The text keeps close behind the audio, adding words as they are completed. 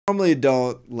normally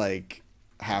don't like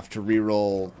have to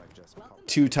reroll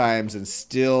 2 times and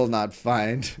still not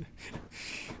find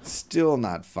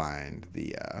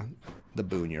the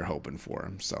boon you're hoping for.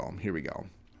 So here we go.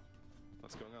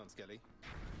 What's going on, Skelly?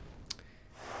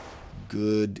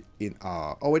 Good in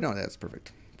oh wait, no, that's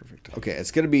perfect. Perfect. Okay,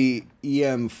 it's gonna be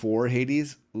EM4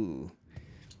 Hades. Ooh.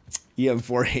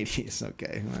 EM4 Hades.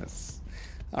 Okay. That's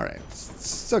alright.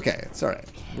 It's okay. It's alright.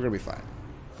 We're gonna be fine.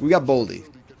 We got Boldy.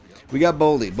 We got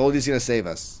Boldy. Boldy's gonna save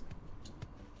us.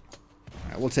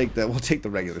 Alright, we'll take the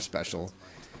regular special.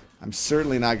 I'm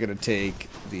certainly not gonna take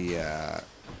the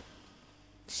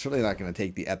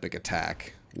epic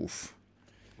attack. Oof.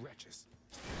 Wretches.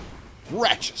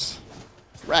 Ratchets.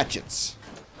 Ratchets.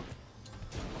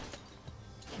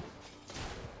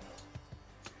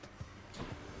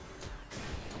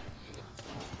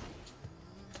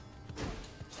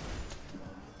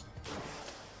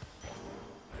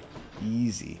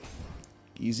 Easy.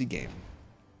 Easy game.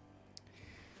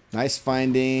 Nice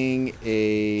finding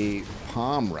a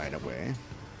palm right away.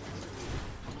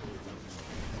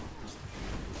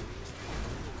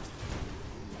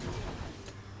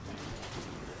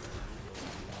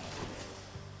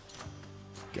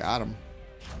 Got him.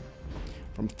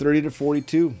 From 30 to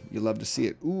 42. You love to see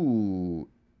it. Ooh.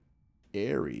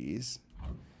 Ares.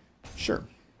 Sure.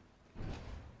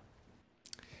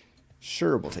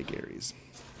 Sure, we'll take Ares.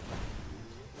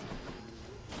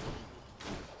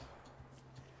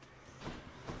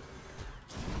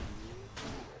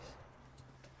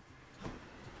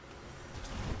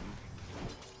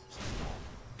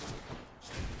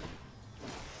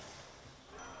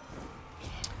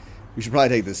 We should probably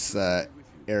take this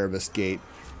Erebus Gate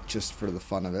just for the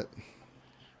fun of it.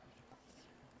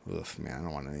 Oof, man, I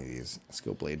don't want any of these. Let's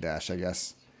go Blade Dash, I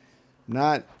guess.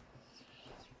 Not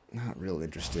real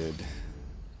interested.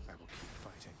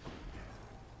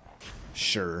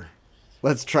 Sure.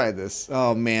 Let's try this.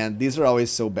 Oh man, these are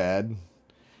always so bad.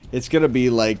 It's gonna be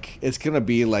like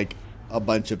a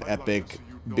bunch of epic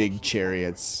big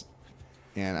chariots,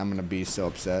 and I'm gonna be so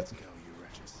upset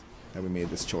that we made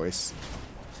this choice.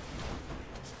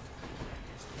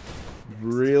 We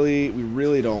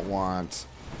really don't want.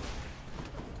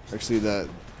 Actually, the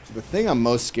thing I'm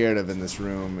most scared of in this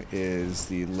room is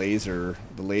the laser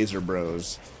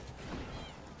bros.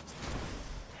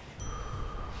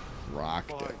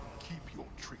 Rocked it. Keep your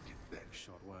trinket then.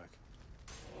 Short work.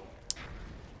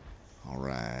 All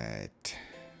right.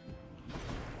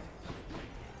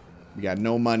 We got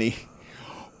no money.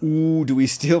 Ooh, do we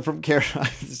steal from Charon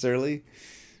this early?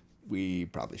 We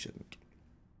probably shouldn't.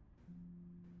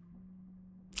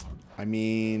 I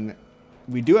mean,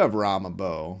 we do have Rama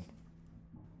bow.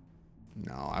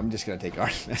 No, I'm just gonna take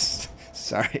Artemis.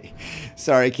 Sorry,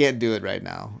 I can't do it right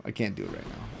now. I can't do it right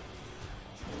now.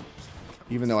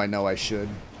 Even though I know I should.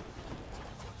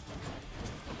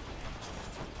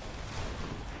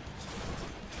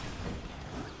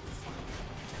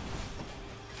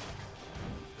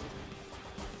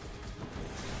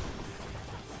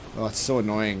 Oh, it's so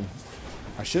annoying.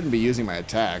 I shouldn't be using my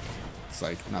attack. It's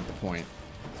like not the point.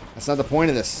 That's not the point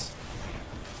of this.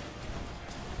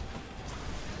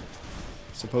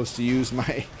 I'm supposed to use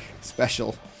my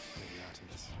special.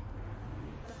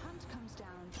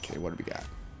 Okay, what do we got?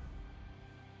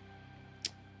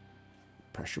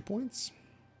 Pressure points?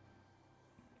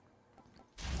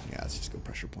 Yeah, let's just go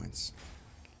pressure points.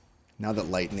 Now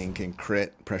that lightning can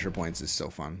crit, pressure points is so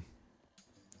fun.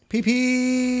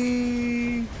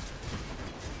 PP!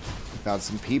 Found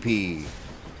some PP.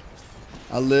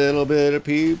 A little bit of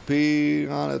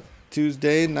PP on a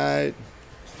Tuesday night.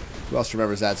 Who else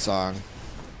remembers that song?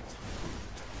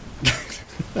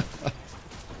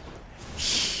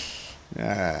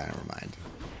 Never mind.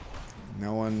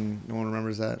 No one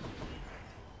remembers that.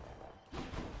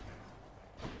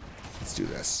 Let's do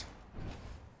this.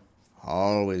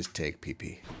 Always take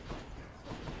PP.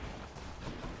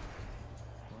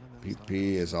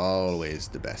 PP is always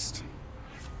the best.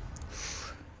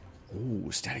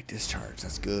 Ooh, static discharge.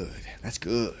 That's good. That's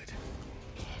good.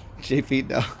 JP,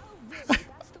 no. That's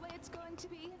the way it's going to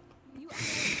be.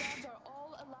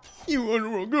 You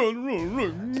Underworld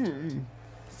gods.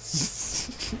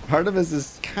 Artemis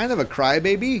is kind of a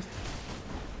crybaby.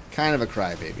 Kind of a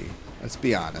crybaby. Let's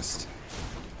be honest.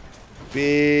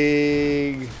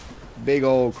 Big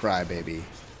old crybaby.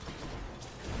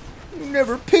 You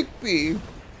never picked me.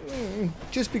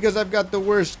 Just because I've got the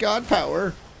worst god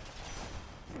power.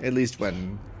 At least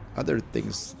when other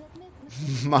things.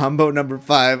 Mambo number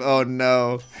 5. Oh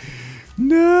no.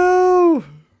 No.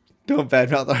 Don't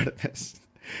badmouth Artemis.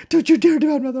 Don't you dare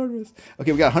badmouth Artemis.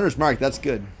 Okay, we got Hunter's Mark. That's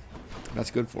good.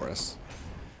 That's good for us.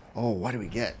 Oh, what do we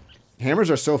get?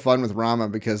 Hammers are so fun with Rama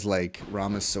because, like,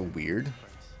 Rama's so weird.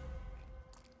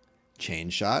 Chain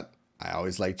shot. I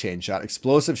always like chain shot.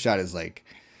 Explosive shot is, like,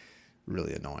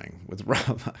 really annoying with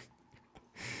Rama.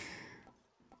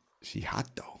 She hot,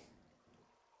 though.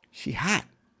 She hot.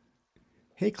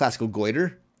 Hey, classical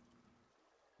goiter.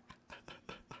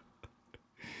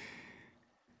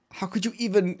 How could you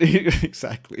even...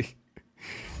 Exactly.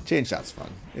 Chain shot's fun.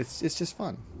 It's just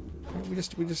fun. We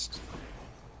just...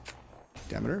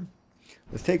 Damn it.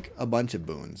 Let's take a bunch of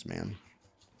boons, man.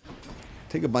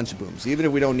 Take a bunch of boons. Even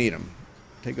if we don't need them.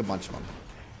 Take a bunch of them.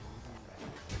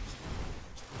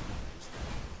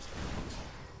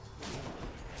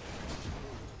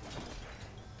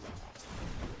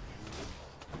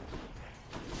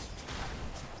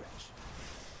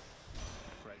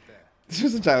 Right there. This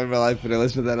was a time in my life when I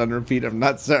listened to that on repeat. I'm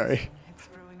not sorry. It's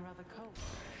growing rather cold.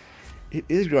 It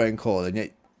is growing cold,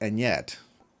 and yet.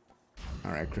 All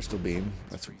right, crystal beam.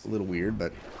 That's a little weird,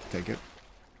 but take it.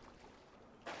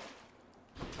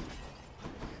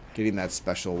 Getting that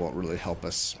special won't really help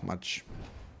us much.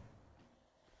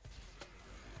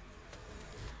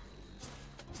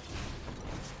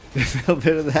 A little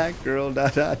bit of that, girl. Da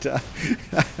da da.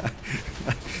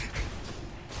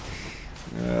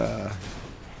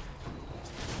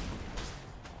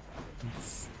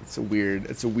 It's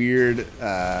a weird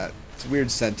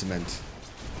sentiment.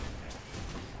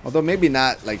 Although maybe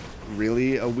not like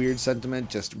really a weird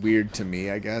sentiment, just weird to me,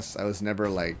 I guess. I was never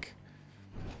like,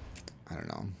 I don't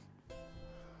know.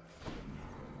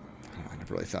 I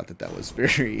never really thought that that was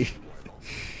very.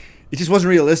 It just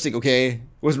wasn't realistic, okay? It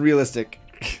wasn't realistic.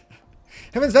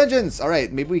 Heaven's Vengeance. All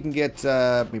right, maybe we can get.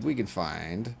 Maybe we can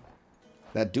find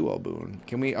that duo boon.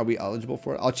 Can we? Are we eligible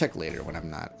for it? I'll check later when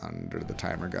I'm not under the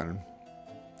timer gun.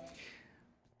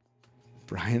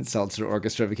 Brian Seltzer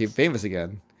Orchestra became famous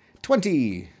again.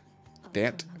 20.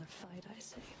 Dant. Another fight, I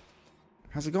say.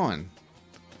 How's it going?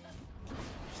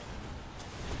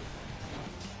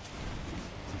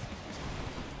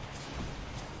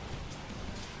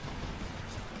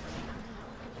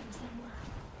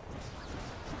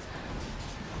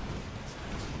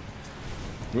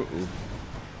 Uh-oh.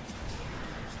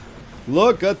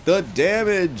 Look at the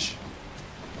damage.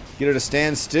 Get her to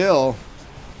stand still.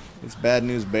 It's bad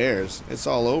news bears. It's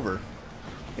all over.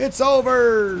 It's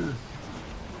over.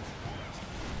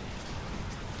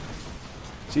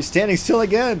 She's standing still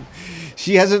again.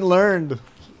 She hasn't learned.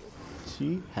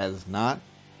 She has not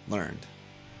learned.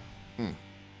 Nice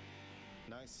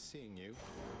seeing you.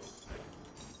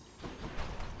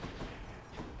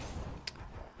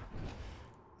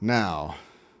 Now,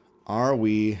 are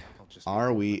we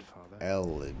Enjoy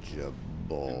eligible?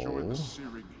 the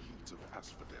searing heat of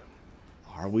asphodel.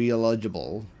 Are we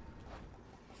eligible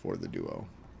for the duo?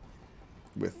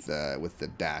 With the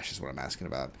dash is what I'm asking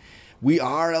about. We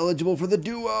are eligible for the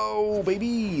duo,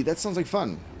 baby. That sounds like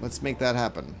fun. Let's make that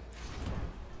happen.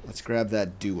 Let's grab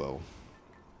that duo.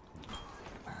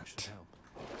 That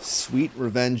sweet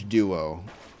revenge duo.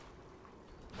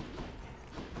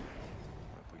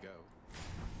 Up we go.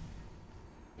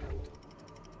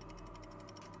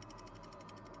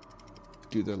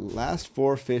 Do the last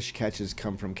 4 fish catches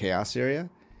come from Chaos area?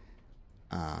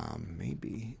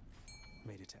 Maybe.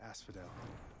 Made it to asphodel.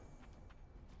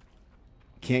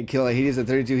 Can't kill a Hades at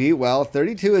 32 heat? Well,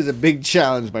 32 is a big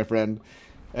challenge, my friend.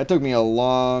 That took me a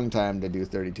long time to do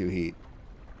 32 heat.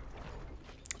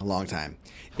 A long time.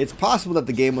 It's possible that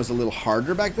the game was a little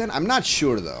harder back then. I'm not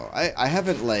sure, though. I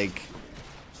haven't, like...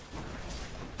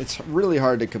 It's really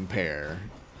hard to compare.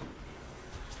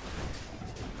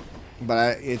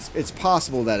 But it's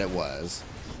possible that it was.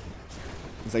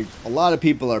 It's like a lot of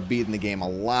people are beating the game a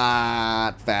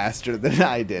lot faster than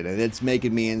I did, and it's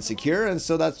making me insecure, and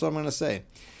so that's what I'm gonna say.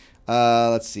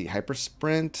 Let's see, hyper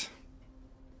sprint.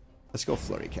 Let's go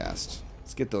flurry cast.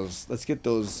 Let's get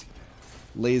those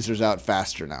lasers out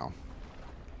faster now.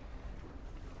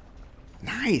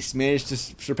 Nice, managed to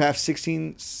surpass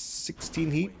 16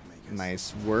 heat.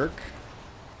 Nice work.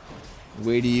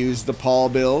 Way to use the Paul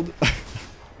build.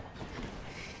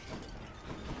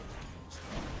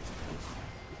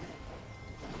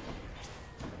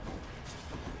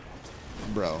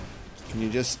 Bro, can you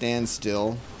just stand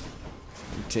still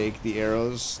and take the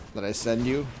arrows that I send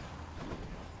you?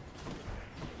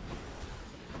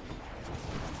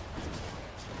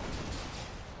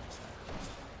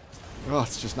 Oh,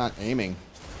 it's just not aiming.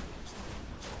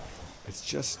 It's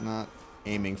just not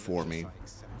aiming for me. I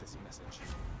accept this message.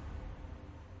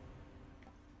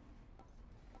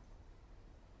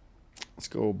 Let's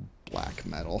go black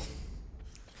metal.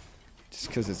 Just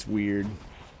because it's weird.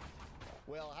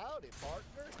 Well, howdy,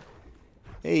 partner.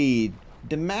 Hey,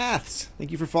 Demaths,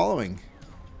 thank you for following.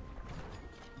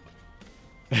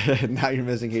 Now you're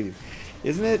missing Hades.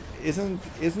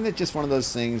 Isn't it just one of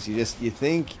those things you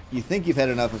think you've had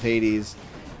enough of Hades,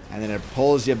 and then it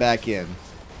pulls you back in.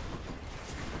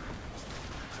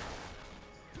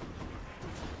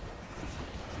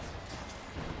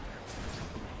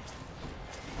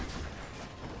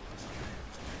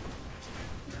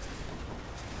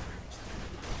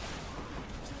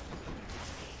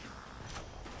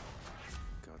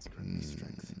 God's grant me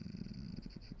strength.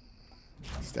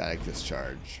 Static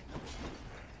discharge.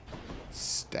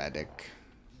 Static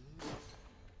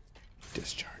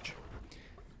discharge.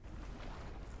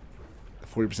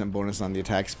 40% bonus on the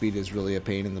attack speed is really a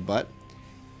pain in the butt.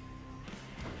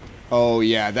 Oh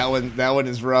yeah, that one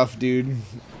is rough, dude.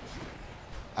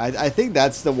 I think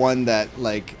that's the one that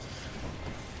like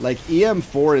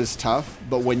EM4 is tough,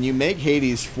 but when you make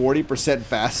Hades 40%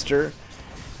 faster,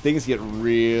 things get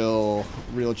real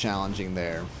challenging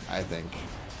there. I think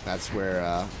that's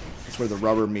where the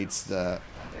rubber meets the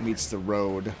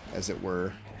road, as it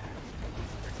were.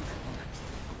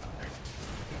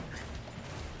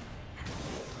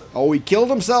 Oh, he killed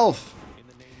himself!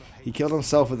 He killed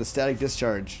himself with a static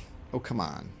discharge. Oh, come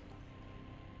on.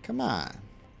 Come on.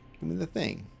 Give me the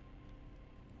thing.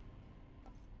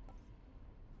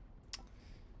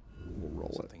 We'll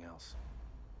roll it. Something else.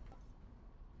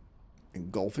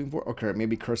 Engulfing Vortex? Okay,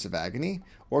 maybe Curse of Agony?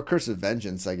 Or Curse of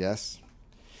Vengeance, I guess.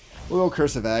 We'll go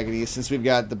Curse of Agony since we've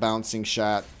got the bouncing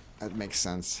shot. That makes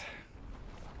sense.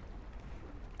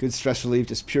 Good stress relief,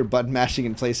 just pure button mashing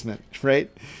and placement, right?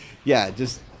 Yeah,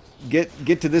 just get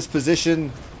to this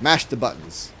position, mash the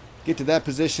buttons. Get to that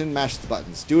position, mash the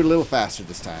buttons. Do it a little faster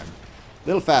this time. A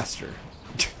little faster.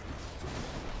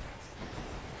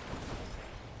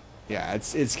 Yeah,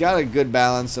 it's got a good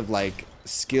balance of like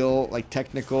skill, like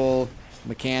technical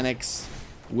mechanics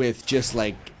with just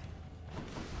like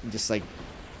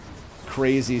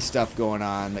crazy stuff going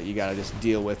on that you gotta just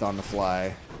deal with on the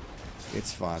fly.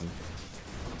 It's fun.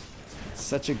 It's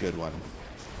such a good one.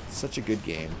 Such a good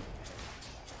game.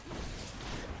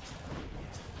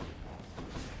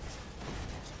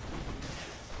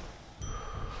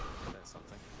 That's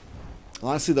something.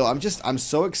 Honestly though, I'm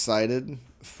so excited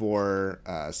for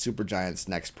Supergiant's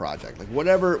next project. Like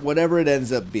whatever it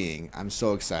ends up being, I'm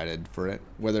so excited for it.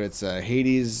 Whether it's a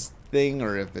Hades thing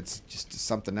or if it's just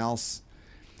something else.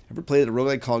 Ever played a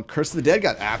roguelike called Curse of the Dead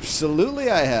God? Absolutely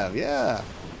I have, yeah.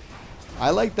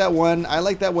 I like that one. I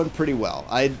like that one pretty well.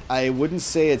 I wouldn't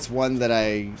say it's one that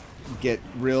I get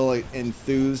real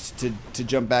enthused to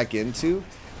jump back into.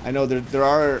 I know there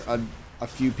are a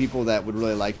few people that would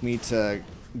really like me to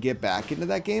get back into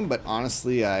that game, but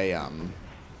honestly it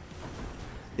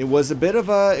was a bit of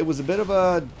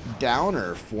a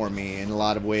downer for me in a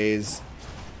lot of ways.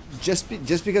 Just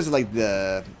because of like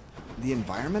the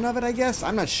environment of it, I guess.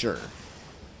 I'm not sure.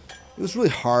 It was really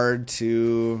hard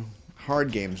to...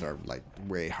 Hard games are, like,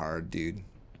 way hard, dude.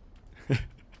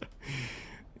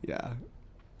 Yeah.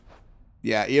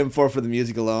 Yeah, EM4 for the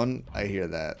music alone. I hear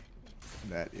that.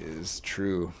 That is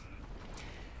true.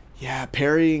 Yeah,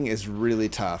 parrying is really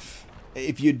tough.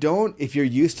 If you're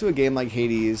used to a game like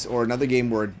Hades or another game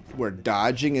where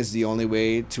dodging is the only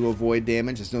way to avoid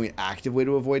damage, it's the only active way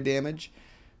to avoid damage,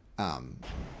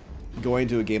 going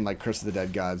to a game like Curse of the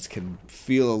Dead Gods can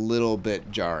feel a little bit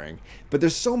jarring. But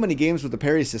there's so many games with the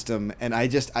parry system, and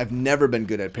I've never been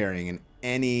good at parrying in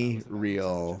any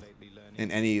game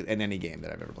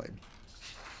that I've ever played.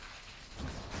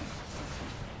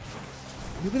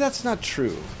 Maybe that's not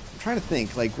true. I'm trying to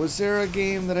think, like, was there a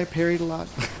game that I parried a lot?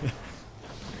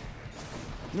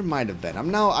 There might have been.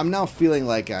 I'm now feeling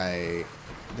like there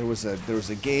was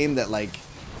a game that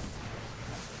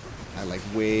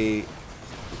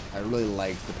I really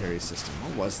liked the parry system.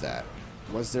 What was that?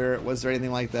 Was there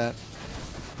anything like that?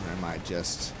 Or am I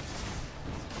just...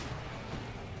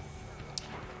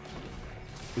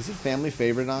 Is it family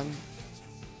favorite on?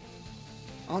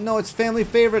 Oh no, it's family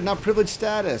favorite, not privileged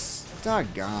status.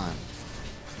 Doggone.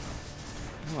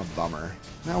 What a bummer.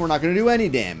 Now we're not going to do any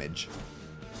damage.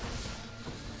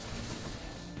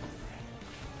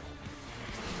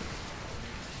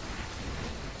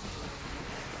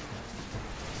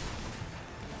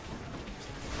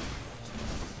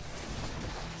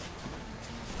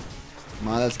 Come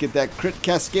on, let's get that crit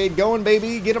cascade going,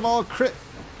 baby. Get them all crit.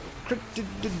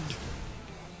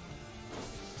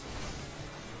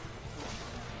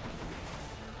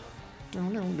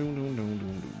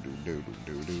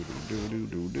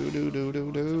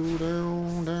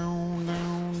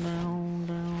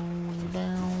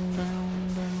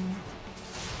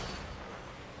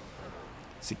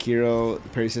 Sekiro, the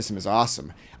parry system is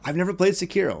awesome. I've never played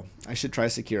Sekiro. I should try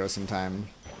Sekiro sometime.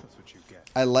 That's what you get.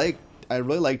 I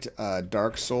really liked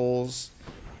Dark Souls.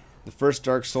 The first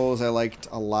Dark Souls I liked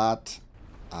a lot.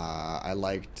 I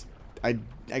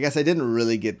guess I didn't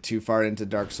really get too far into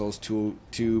Dark Souls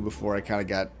 2 before I kind of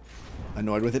got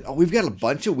annoyed with it. Oh, we've got a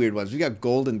bunch of weird ones. We got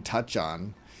Golden Touch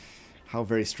on. How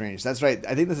very strange. That's right.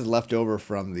 I think this is left over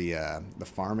from the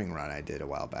farming run I did a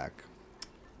while back.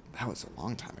 That was a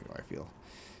long time ago, I feel.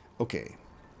 Okay.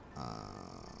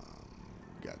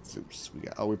 We got Zeus.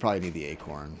 We probably need the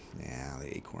acorn. Yeah,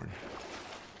 the acorn.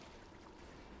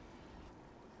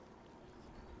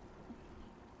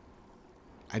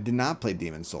 I did not play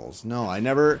Demon Souls. No, I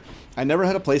never had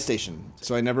a PlayStation,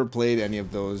 so I never played any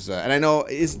of those. And I know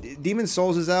Demon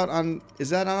Souls is out on.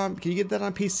 Is that on? Can you get that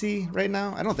on PC right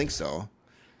now? I don't think so.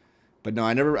 But no,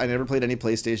 I never played any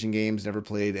PlayStation games. Never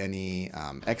played any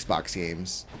Xbox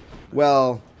games.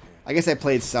 Well, I guess I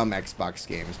played some Xbox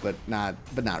games, but not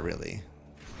really.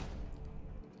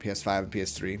 PS5 and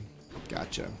PS3.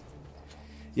 Gotcha.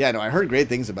 Yeah, no, I heard great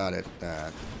things about it.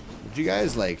 Would you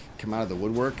guys like come out of the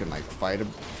woodwork and like fight a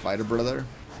brother,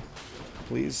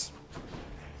 please?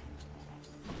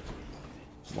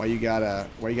 Why you gotta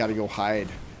go hide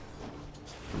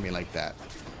from me like that?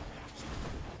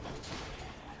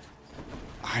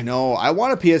 I know. I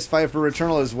want a PS5 for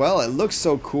Returnal as well. It looks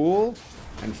so cool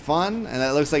and fun, and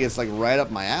it looks like it's like right up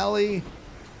my alley.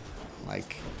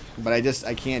 Like, but I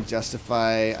can't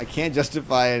justify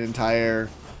an entire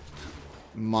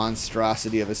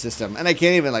monstrosity of a system, and I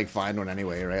can't even like find one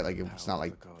anyway, right? Like it's not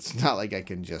like I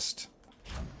can just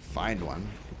find one.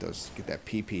 Get that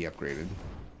PP upgraded.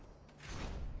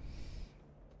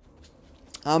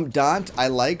 Daunt, I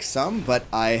like some, but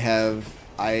I have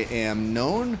been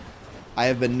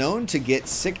known to get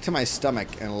sick to my stomach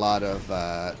in a lot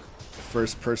of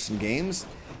first-person games,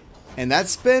 and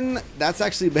that's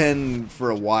actually been for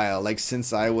a while. Like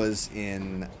since I was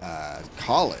in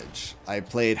college, I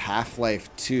played Half-Life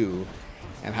 2,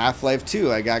 and Half-Life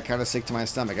 2, I got kind of sick to my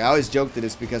stomach. I always joke that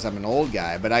it's because I'm an old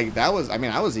guy, but I was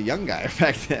a young guy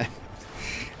back then,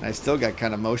 and I still got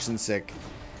kind of motion sick.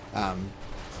 And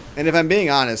if I'm being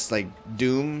honest, like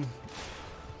Doom,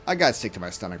 I got sick to my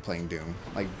stomach playing Doom.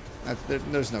 Like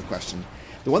there's no question.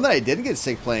 The one that I didn't get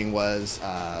sick playing was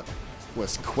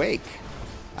Quake.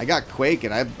 I got Quake,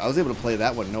 and I was able to play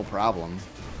that one no problem.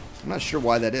 I'm not sure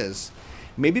why that is.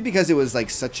 Maybe because it was like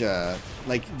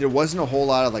there wasn't a whole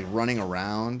lot of like running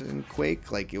around in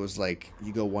Quake. Like it was like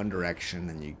you go one direction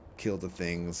and you kill the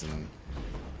things, and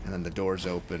then the doors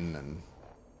open,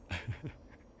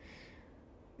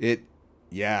 and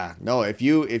yeah, no, if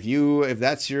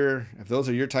those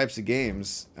are your types of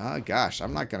games, gosh,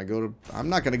 I'm not gonna go to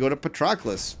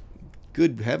Patroclus.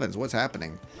 Good heavens, what's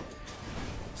happening?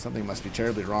 Something must be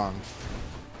terribly wrong.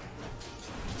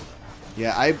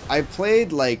 Yeah, I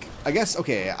played like, I guess,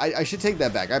 okay, I should take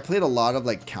that back. I played a lot of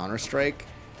like Counter-Strike,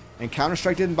 and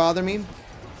Counter-Strike didn't bother me.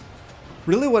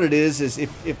 Really what it is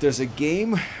if there's a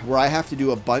game where I have to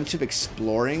do a bunch of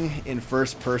exploring in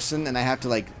first person, and I have to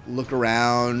like look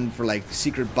around for like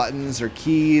secret buttons or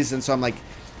keys, and so I'm like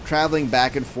traveling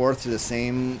back and forth to the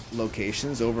same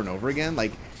locations over and over again,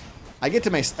 like I get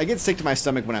sick to my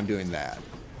stomach when I'm doing that.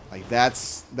 Like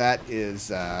that's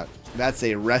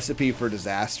a recipe for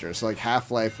disaster. So like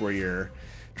Half-Life, where you're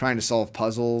trying to solve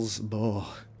puzzles,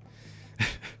 oh,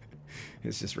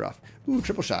 it's just rough. Ooh,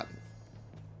 triple shot.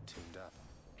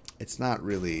 It's not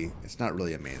really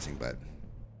amazing, but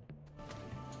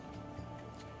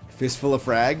fistful of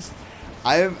frags.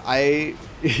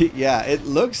 Yeah,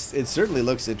 it certainly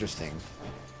looks interesting.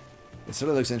 It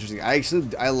certainly looks interesting.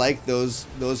 I like those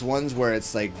ones where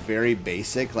it's like very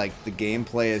basic, like the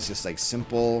gameplay is just like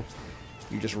simple.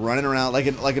 You're just running around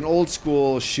like an old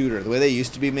school shooter, the way they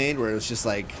used to be made, where it was just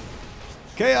like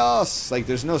chaos. Like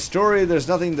there's no story, there's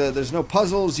nothing, there's no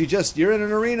puzzles. You're in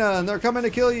an arena and they're coming to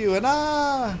kill you, and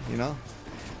you know,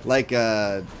 like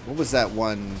what was that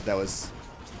one that was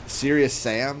Serious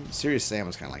Sam? Serious Sam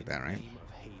was kind of like that, right?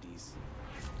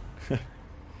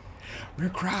 Rare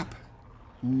crop.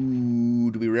 Ooh,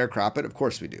 do we rare crop it? Of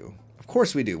course we do. Of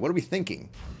course we do. What are we thinking?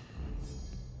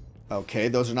 Okay,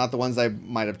 those are not the ones I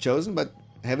might have chosen, but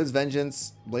Heaven's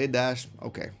Vengeance, Blade Dash,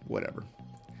 okay, whatever.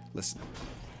 Listen.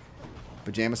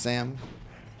 Pajama Sam.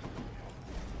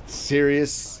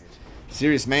 Serious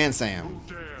Man Sam.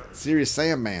 Serious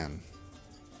Sam Man.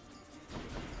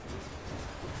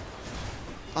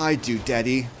 I do,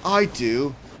 Daddy. I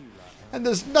do. And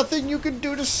there's nothing you can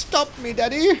do to stop me,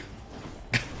 Daddy.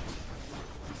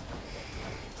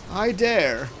 I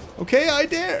dare. Okay, I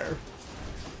dare.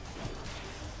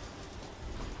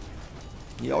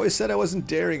 You always said I wasn't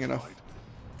daring enough.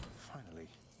 Finally.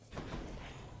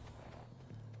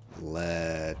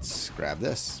 Let's grab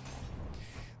this.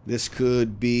 This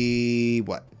could be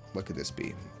what? What could this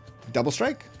be? Double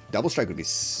strike? Double strike would be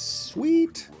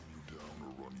sweet.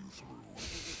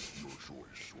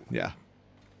 Yeah.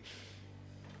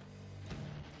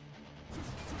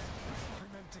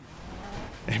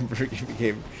 Ember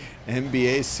became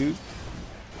NBA suit.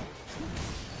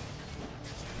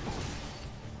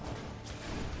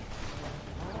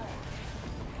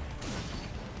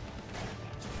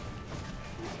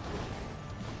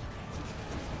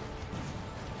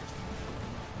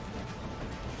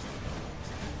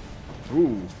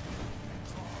 Ooh.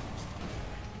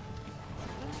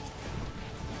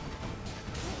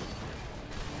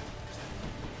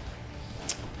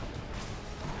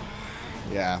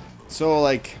 Yeah. So,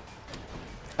 like,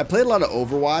 I played a lot of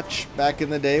Overwatch back in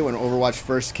the day when Overwatch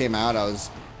first came out. I was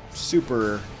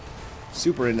super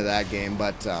into that game,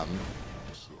 but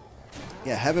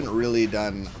yeah, haven't really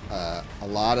done a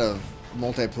lot of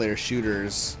multiplayer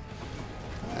shooters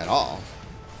at all.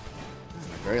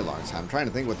 In a very long time. I'm trying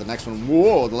to think what the next one.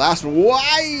 Whoa, the last one.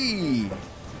 Why?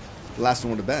 The last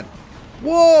one would have been.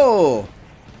 Whoa!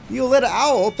 Violetta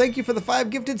Owl, thank you for the 5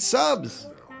 gifted subs.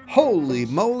 Holy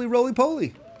moly, roly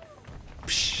poly.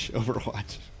 Psh,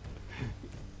 Overwatch.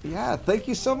 Yeah, thank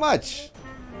you so much.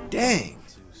 Dang.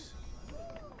 Zeus.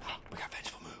 We got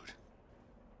Vengeful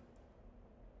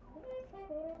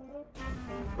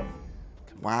Mood.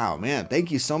 Wow, man,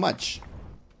 thank you so much.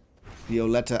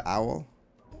 Violetta Owl.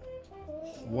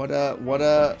 What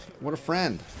a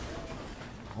friend.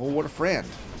 Oh, what a friend.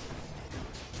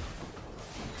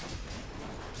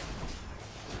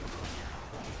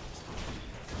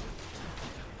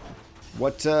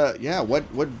 What yeah,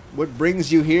 what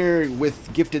brings you here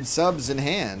with gifted subs in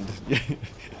hand?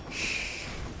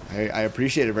 I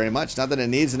appreciate it very much. Not that it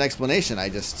needs an explanation, I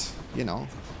just, you know.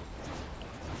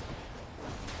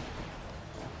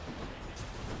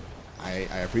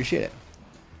 I appreciate it.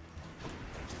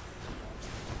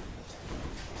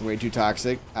 Way too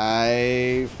toxic.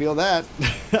 I feel that.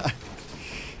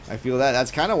 I feel that.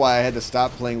 That's kind of why I had to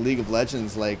stop playing League of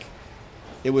Legends. Like,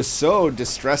 it was so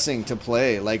distressing to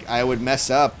play. Like, I would mess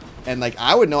up, and like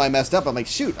I would know I messed up. I'm like,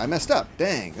 shoot, I messed up.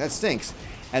 Dang, that stinks.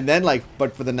 And then like,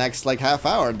 but for the next like half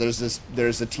hour,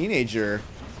 there's a teenager,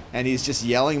 and he's just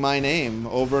yelling my name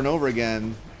over and over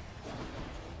again.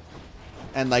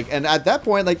 And like, and at that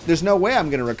point, like, there's no way I'm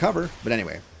gonna recover. But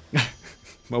anyway,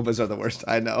 MOBAs are the worst.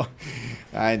 I know.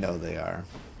 I know they are.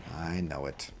 I know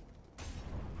it.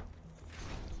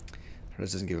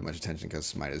 Hers doesn't give it much attention because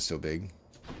Smite is so big.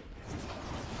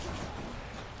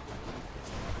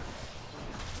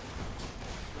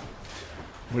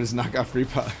 What is knockoff free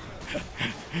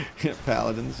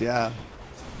Paladins? Yeah.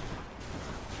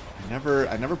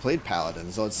 I never played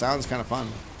Paladins, so it sounds kind of fun.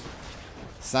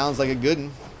 Sounds like a good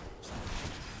one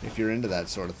if you're into that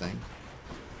sort of thing.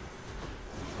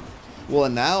 Well,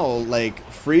 and now like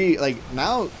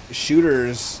now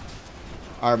shooters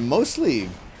are mostly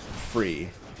free.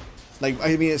 Like,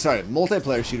 I mean, sorry,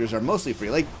 multiplayer shooters are mostly free.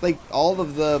 Like all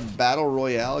of the battle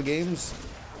royale games,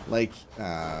 like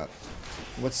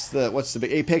what's the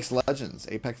big Apex Legends?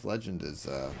 Apex Legend is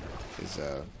a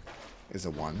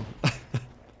 1.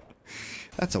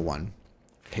 That's a 1.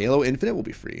 Halo Infinite will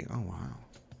be free. Oh wow.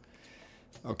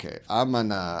 Okay, I'm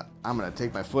gonna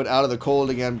take my foot out of the cold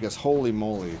again because holy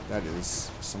moly, that is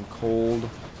some cold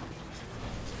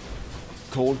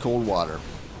water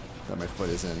that my foot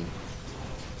is in.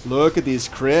 Look at these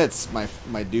crits,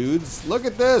 my dudes. Look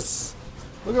at this.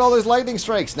 Look at all those lightning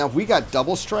strikes. Now if we got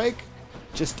double strike,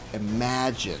 just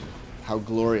imagine how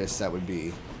glorious that would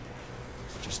be.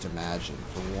 Just imagine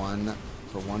for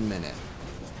one minute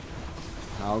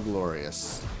how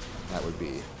glorious that would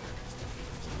be.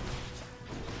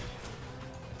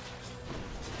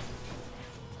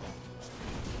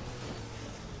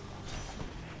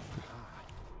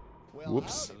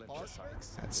 Whoops.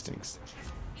 That stinks.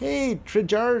 Hey,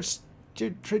 Trijartista,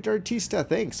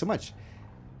 thanks so much.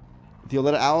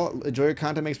 Violetta Owl, enjoy your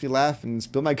content, makes me laugh and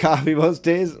spill my coffee most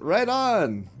days. Right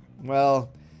on. Well,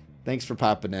 thanks for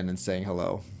popping in and saying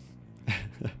hello.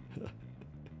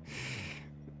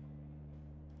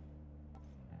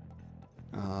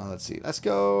 Let's see. Let's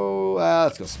go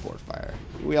Sportfire.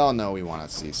 We all know we want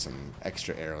to see some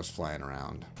extra arrows flying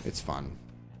around. It's fun.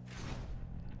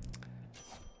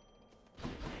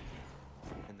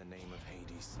 In the name of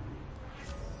Hades.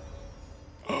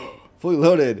 Fully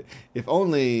loaded. If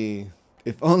only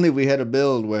we had a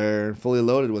build where fully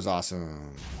loaded was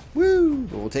awesome. Woo!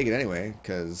 But we'll take it anyway,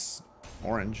 because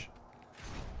orange.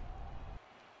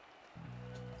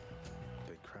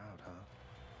 Big crowd,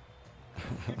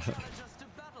 huh?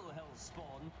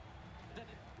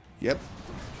 Yep.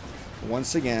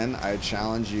 Once again, I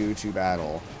challenge you to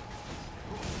battle.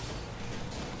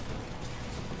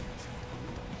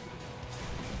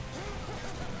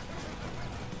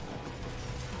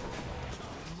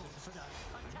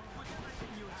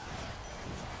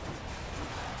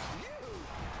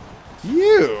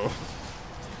 You.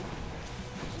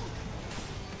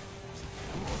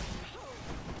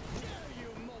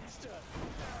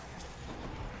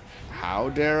 How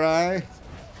dare I?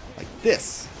 Like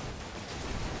this.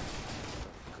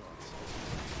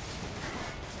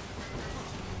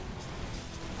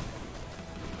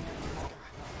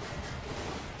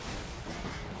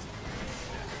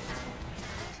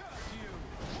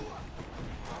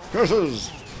 Curses!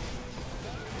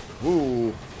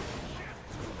 Woo!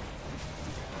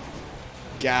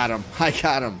 Got him! I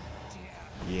got him!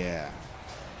 Yeah.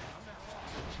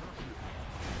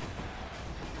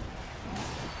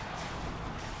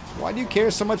 Why do you care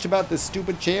so much about this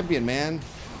stupid champion, man?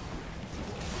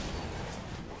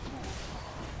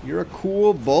 You're a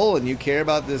cool bull and you care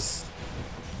about this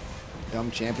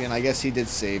dumb champion. I guess he did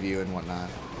save you and whatnot.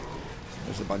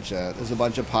 There's a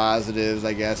bunch of positives,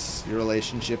 I guess. Your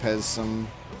relationship has some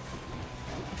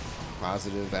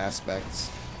positive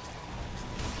aspects.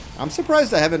 I'm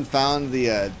surprised I haven't found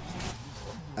the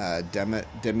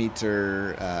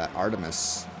Demeter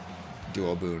Artemis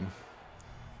duo boon.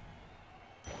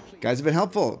 Guys have been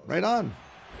helpful. Right on.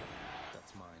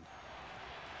 That's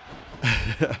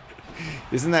mine.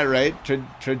 Isn't that right?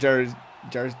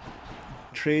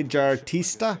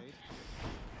 Trejartista?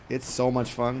 It's so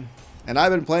much fun. And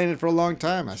I've been playing it for a long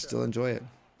time. I still enjoy it.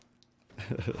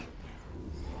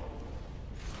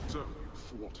 So you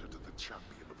thwarted the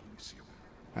champion of Elysium.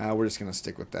 We're just gonna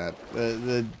stick with that.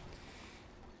 The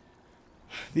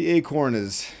acorn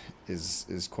is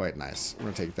quite nice. We're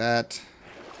gonna take that,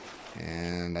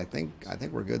 and I think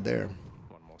we're good there.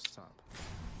 One more stop.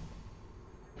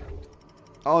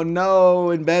 Oh no,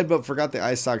 in bed but forgot the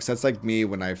eye socks. That's like me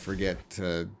when I forget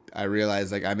to. I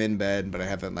realize like I'm in bed but I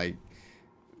haven't like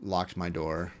locked my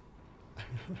door.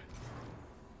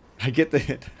 I get the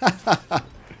hit.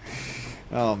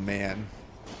 Oh man.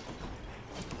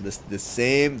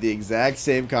 The exact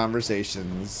same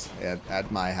conversations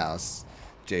at my house,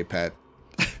 JPet.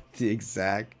 The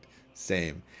exact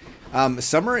same.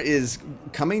 Summer is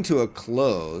coming to a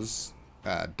close,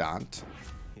 Dant.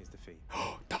 Here's the fee.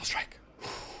 Oh, double strike.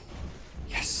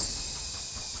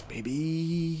 Yes,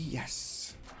 baby,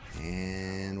 yes.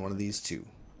 And one of these two.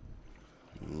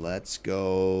 Let's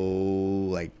go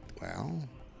like, well,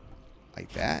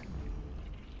 like that.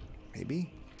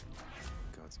 Maybe.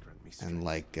 Gods grant me And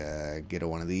like get a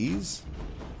one of these.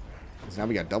 'Cause now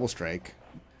we got double strike.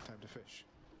 time to fish.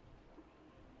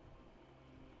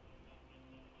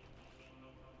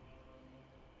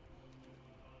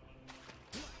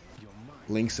 You're mine.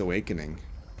 Link's Awakening.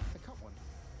 I caught one.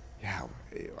 Yeah,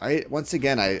 once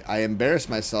again I embarrass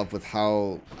myself with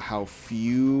how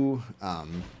few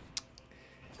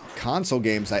console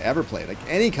games I ever played. Like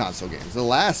any console games. The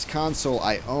last console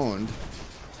I owned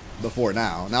before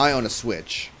now I own a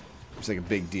Switch. It's like a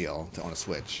big deal to own a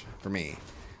Switch for me.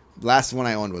 The last one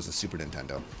I owned was a Super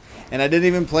Nintendo. And I didn't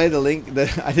even play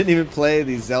I didn't even play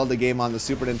the Zelda game on the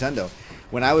Super Nintendo.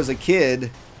 When I was a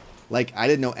kid, like I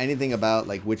didn't know anything about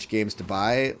like which games to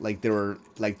buy. Like there were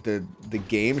like the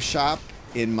game shop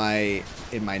in my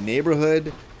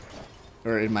neighborhood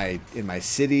or in my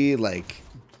city like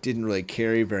didn't really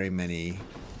carry very many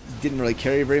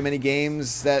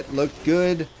games that looked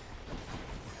good.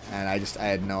 And I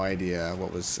had no idea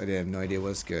what was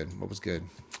good. What was good.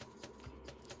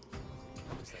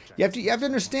 You have to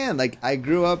understand, like I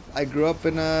grew up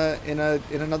in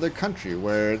another country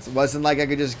where it wasn't like I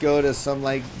could just go to some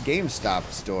like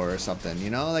GameStop store or something, you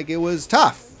know? Like it was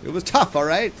tough. It was tough, all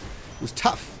right? It was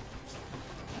tough.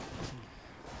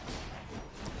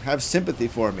 Have sympathy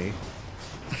for me.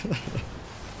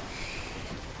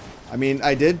 I mean,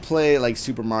 I did play like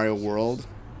Super Mario World.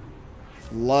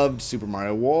 Loved Super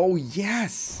Mario. Whoa,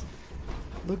 yes!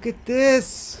 Look at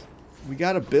this! We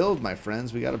gotta build, my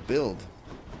friends. We gotta build.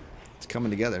 It's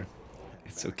coming together.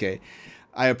 It's okay.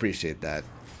 I appreciate that.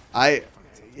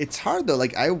 It's hard though.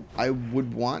 Like I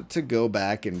would want to go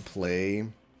back and play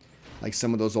like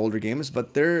some of those older games,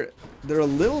 but they're a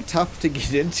little tough to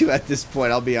get into at this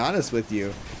point. I'll be honest with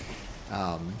you.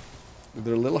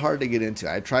 They're a little hard to get into.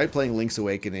 I tried playing Link's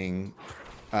Awakening.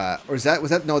 Or was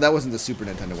that no, that wasn't the Super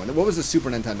Nintendo one. What was the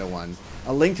Super Nintendo one?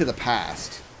 A Link to the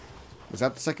Past. Was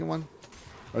that the second one?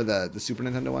 Or the Super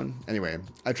Nintendo one? Anyway,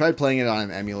 I tried playing it on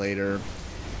an emulator.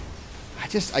 I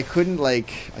couldn't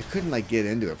get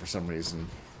into it for some reason.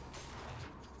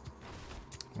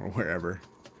 Or wherever.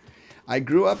 I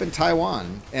grew up in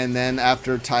Taiwan, and then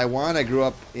after Taiwan I grew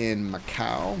up in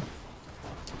Macau,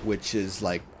 which is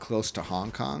like close to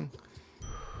Hong Kong.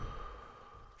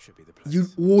 Should be the place.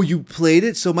 You played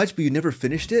it so much, but you never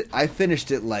finished it? I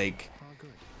finished it like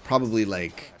probably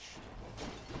like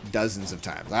dozens of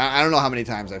times. I don't know how many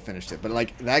times I finished it, but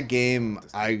like that game,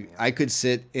 I could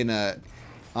sit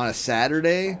on a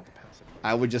Saturday.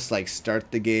 I would just like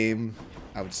start the game.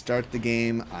 I would start the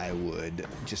game. I would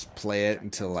just play it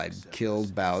until I'd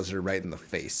killed Bowser right in the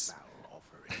face.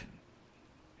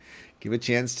 Give a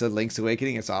chance to Link's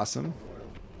Awakening. It's awesome.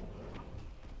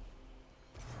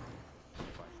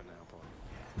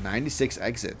 96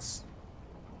 exits.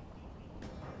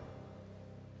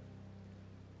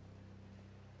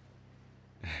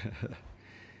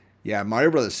 Yeah, Mario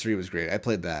Brothers 3 was great. I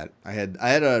played that. I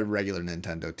had a regular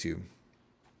Nintendo too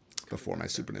before my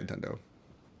Super Nintendo.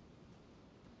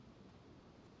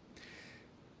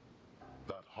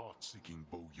 That heart-seeking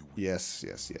bow you wield. Yes.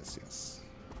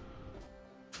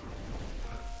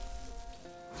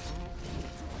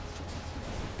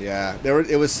 Yeah,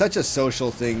 it was such a social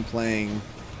thing playing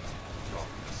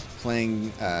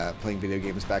video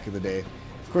games back in the day.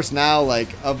 Of course, now, like,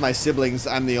 of my siblings,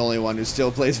 I'm the only one who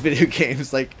still plays video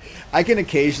games. Like, I can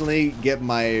occasionally get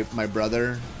my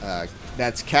brother,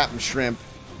 that's Captain Shrimp.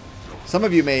 Some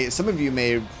of you may,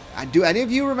 do any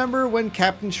of you remember when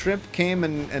Captain Shrimp came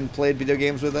and played video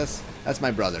games with us? That's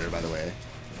my brother, by the way.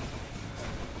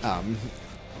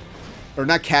 Or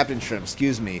not Captain Shrimp,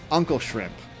 excuse me, Uncle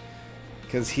Shrimp.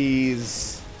 Because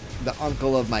he's the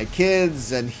uncle of my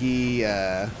kids, and he's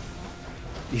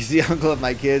the uncle of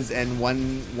my kids, and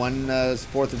one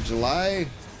 4th of July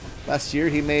last year,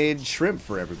 he made shrimp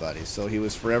for everybody, so he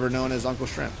was forever known as Uncle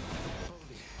Shrimp.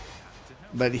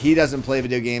 But he doesn't play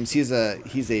video games. He's a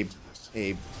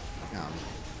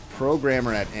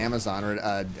programmer at Amazon, or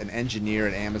an engineer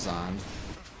at Amazon,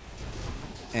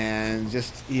 and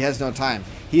just he has no time.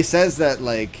 He says that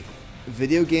like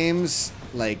video games,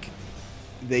 like,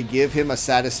 they give him a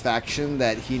satisfaction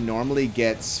that he normally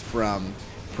gets from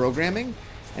programming.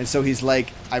 And so he's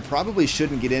like, I probably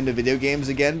shouldn't get into video games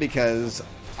again because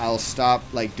I'll stop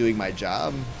like doing my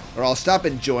job, or I'll stop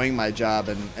enjoying my job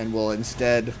and will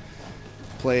instead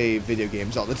play video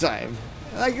games all the time.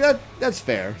 Like that's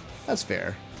fair. That's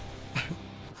fair.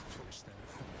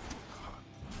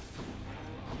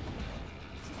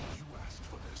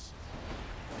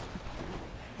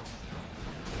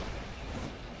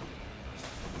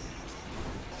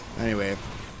 Anyway,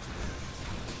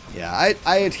 yeah,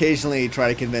 I occasionally try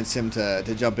to convince him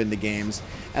to jump into games,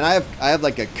 and I have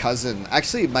like a cousin.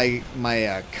 Actually,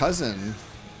 my cousin,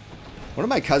 one of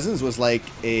my cousins was like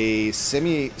a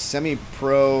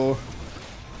semi-pro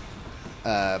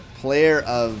player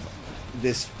of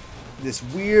this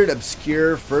weird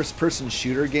obscure first-person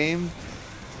shooter game.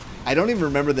 I don't even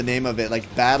remember the name of it,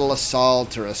 like Battle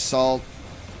Assault or Assault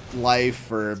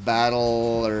Life or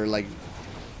Battle, or like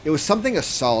it was something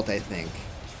Assault, I think.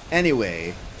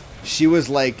 Anyway, she was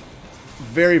like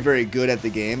very, very good at the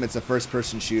game. It's a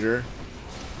first-person shooter,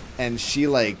 and she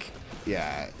like,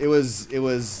 yeah, it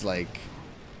was like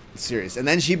serious. And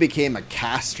then she became a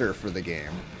caster for the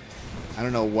game. I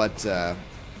don't know what. I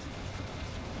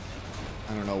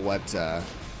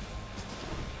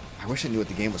wish I knew what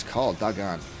the game was called.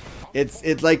 Doggone.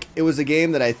 It's like it was a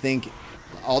game that I think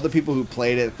all the people who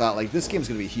played it thought like, this game's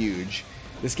gonna be huge.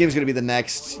 This game's gonna be the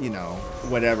next, you know,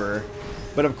 whatever.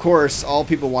 But of course, all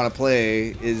people want to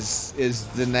play is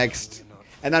the next.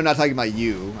 And I'm not talking about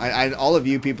you. All of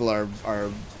you people are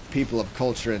people of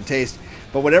culture and taste.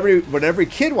 But what every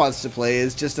kid wants to play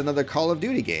is just another Call of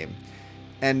Duty game.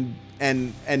 And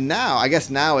now, I guess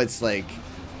now it's like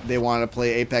they want to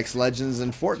play Apex Legends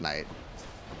and Fortnite.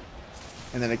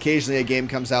 And then occasionally a game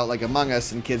comes out like Among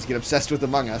Us, and kids get obsessed with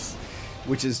Among Us,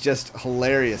 which is just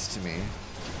hilarious to me.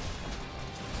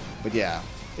 But yeah,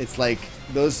 it's like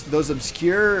those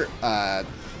obscure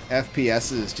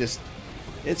FPSs, just,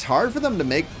 it's hard for them to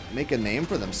make a name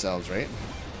for themselves, right?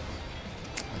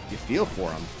 Like, you feel for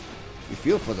them. You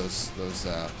feel for those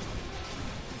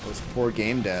poor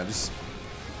game devs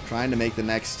trying to make the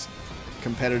next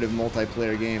competitive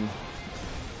multiplayer game.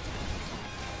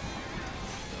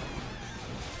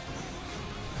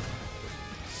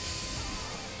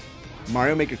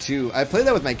 Mario Maker 2. I play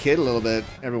that with my kid a little bit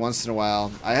every once in a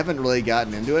while. I haven't really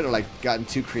gotten into it or like gotten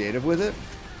too creative with it.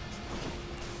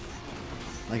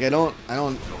 Like I don't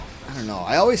know.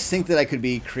 I always think that I could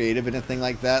be creative in a thing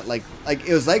like that. Like it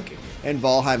was like in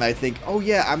Valheim, I think, oh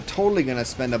yeah, I'm totally gonna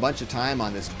spend a bunch of time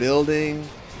on this building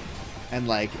and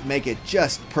like make it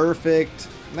just perfect.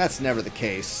 And that's never the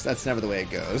case. That's never the way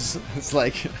it goes. It's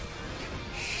like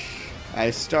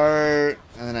I start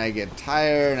and then I get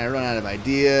tired and I run out of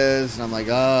ideas and I'm like,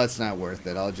 oh, it's not worth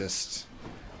it. I'll just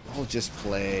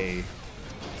play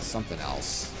something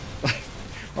else.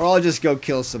 Or I'll just go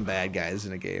kill some bad guys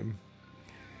in a game.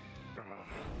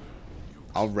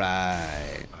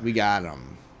 Alright, we got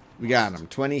them. We got him.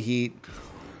 20 heat.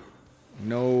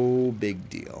 No big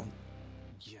deal.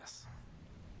 Yes.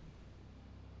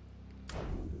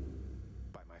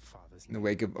 By my father's In the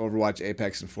wake of Overwatch,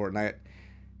 Apex, and Fortnite.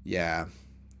 Yeah.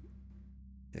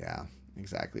 Yeah,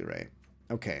 exactly right.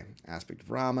 Okay. Aspect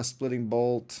of Rama, Splitting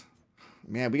Bolt.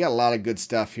 Man, we got a lot of good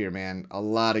stuff here, man. A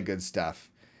lot of good stuff.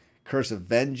 Curse of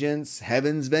Vengeance,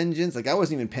 Heaven's Vengeance. Like, I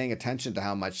wasn't even paying attention to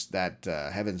how much that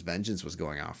Heaven's Vengeance was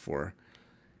going off for.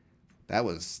 That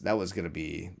was gonna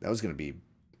be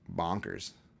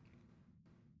bonkers.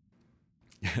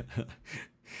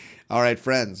 All right,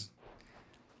 friends.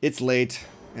 It's late,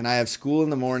 and I have school in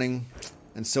the morning,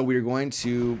 and so we are going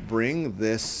to bring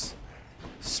this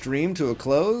stream to a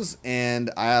close. And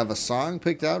I have a song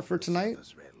picked out for tonight,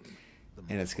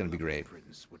 and it's gonna be great.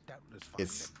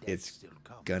 It's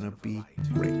gonna be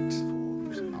great.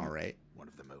 All right,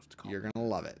 you're gonna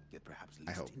love it.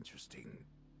 I hope.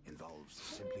 Involves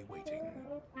simply waiting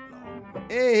long.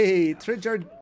 Hey, Tridge